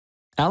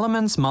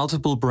Elements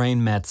Multiple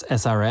Brain Mets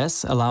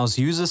SRS allows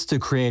users to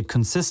create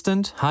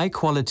consistent,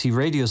 high-quality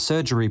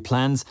radiosurgery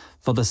plans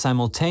for the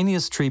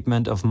simultaneous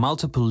treatment of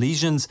multiple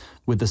lesions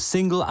with a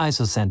single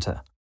isocenter.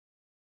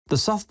 The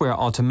software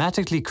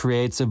automatically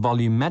creates a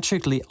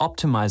volumetrically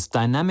optimized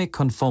dynamic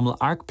conformal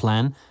arc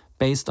plan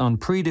based on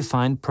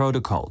predefined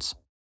protocols.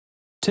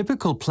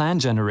 Typical plan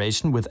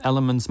generation with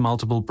Elements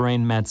Multiple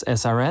Brain Mets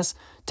SRS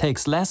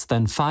takes less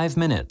than 5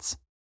 minutes.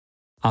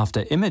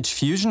 After image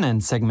fusion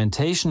and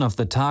segmentation of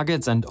the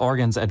targets and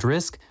organs at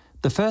risk,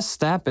 the first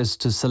step is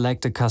to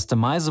select a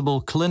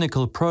customizable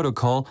clinical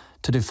protocol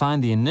to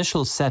define the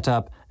initial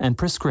setup and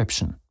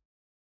prescription.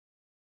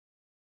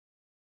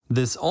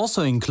 This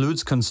also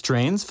includes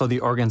constraints for the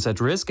organs at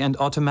risk and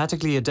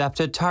automatically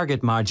adapted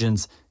target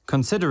margins,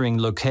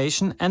 considering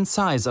location and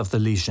size of the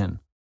lesion.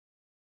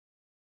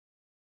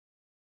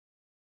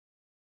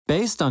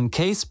 Based on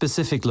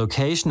case-specific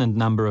location and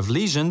number of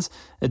lesions,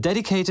 a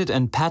dedicated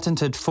and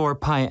patented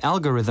 4-pi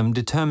algorithm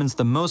determines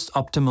the most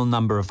optimal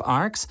number of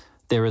arcs,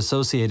 their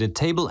associated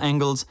table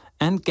angles,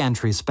 and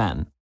gantry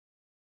span.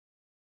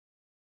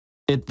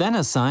 It then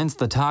assigns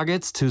the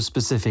targets to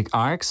specific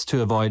arcs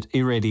to avoid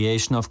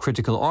irradiation of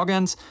critical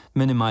organs,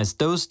 minimize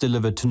dose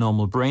delivered to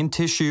normal brain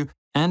tissue,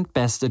 and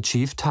best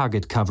achieve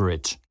target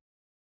coverage.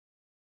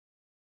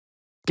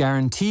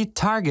 Guaranteed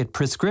target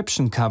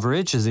prescription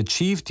coverage is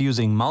achieved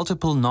using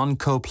multiple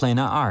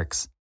non-coplanar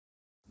arcs.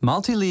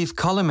 Multi-leaf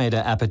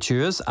collimator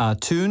apertures are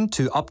tuned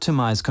to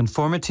optimize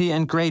conformity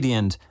and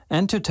gradient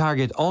and to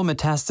target all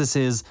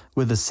metastases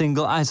with a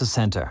single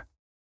isocenter.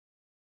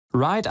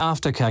 Right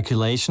after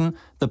calculation,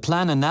 the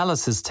plan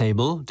analysis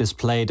table,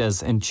 displayed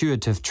as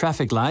intuitive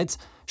traffic lights,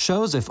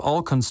 shows if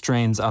all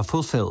constraints are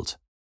fulfilled.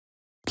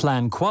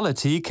 Plan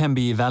quality can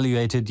be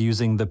evaluated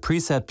using the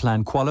preset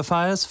plan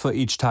qualifiers for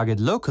each target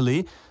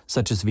locally,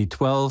 such as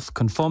V12,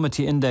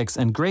 conformity index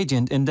and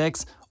gradient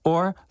index,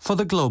 or for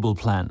the global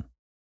plan.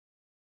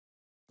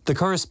 The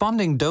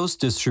corresponding dose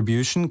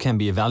distribution can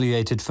be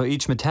evaluated for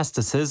each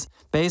metastasis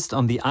based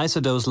on the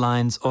isodose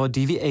lines or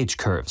DVH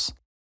curves.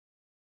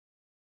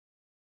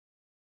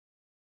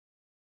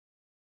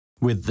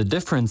 With the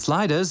different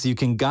sliders, you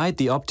can guide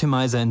the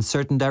optimizer in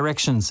certain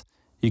directions.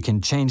 You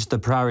can change the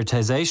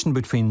prioritization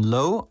between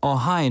low or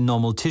high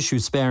normal tissue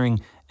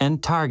sparing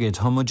and target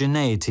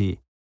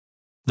homogeneity.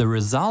 The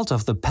result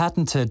of the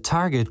patented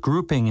target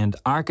grouping and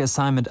arc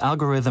assignment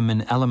algorithm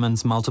in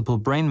Elements Multiple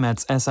Brain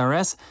Mets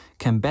SRS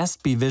can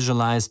best be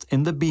visualized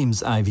in the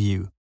beam's eye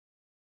view.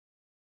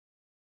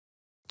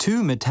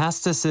 Two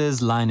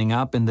metastases lining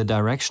up in the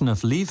direction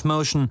of leaf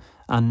motion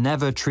are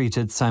never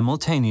treated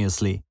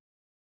simultaneously.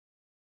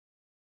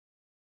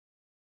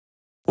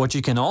 What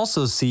you can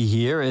also see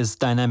here is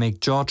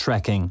dynamic jaw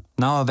tracking,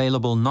 now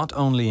available not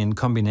only in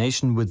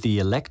combination with the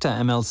Elekta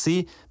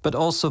MLC, but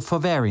also for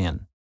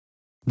Varian.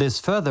 This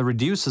further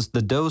reduces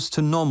the dose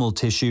to normal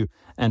tissue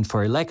and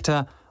for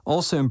Elekta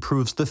also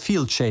improves the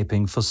field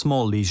shaping for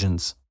small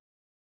lesions.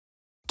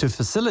 To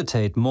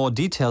facilitate more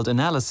detailed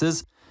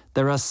analysis,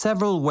 there are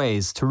several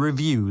ways to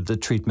review the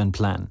treatment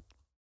plan.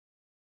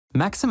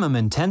 Maximum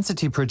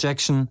intensity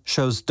projection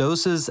shows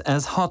doses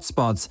as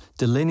hotspots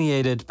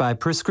delineated by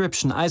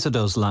prescription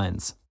isodose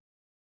lines.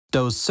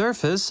 Dose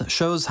surface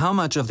shows how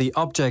much of the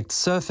object's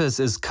surface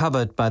is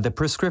covered by the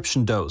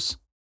prescription dose.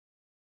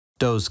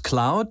 Dose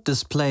cloud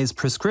displays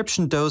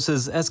prescription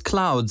doses as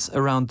clouds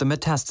around the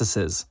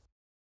metastasis.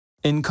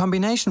 In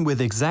combination with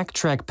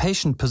ExactTrack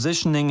patient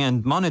positioning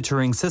and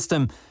monitoring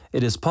system,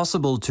 it is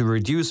possible to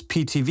reduce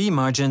PTV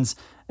margins,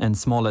 and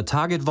smaller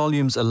target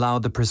volumes allow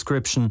the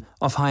prescription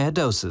of higher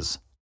doses.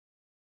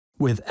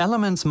 With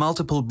Elements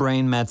Multiple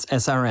Brain Mets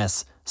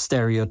SRS,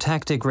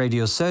 stereotactic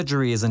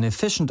radiosurgery is an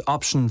efficient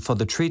option for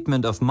the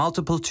treatment of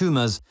multiple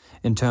tumors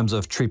in terms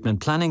of treatment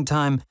planning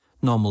time,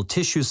 normal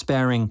tissue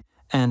sparing,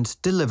 and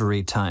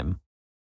delivery time.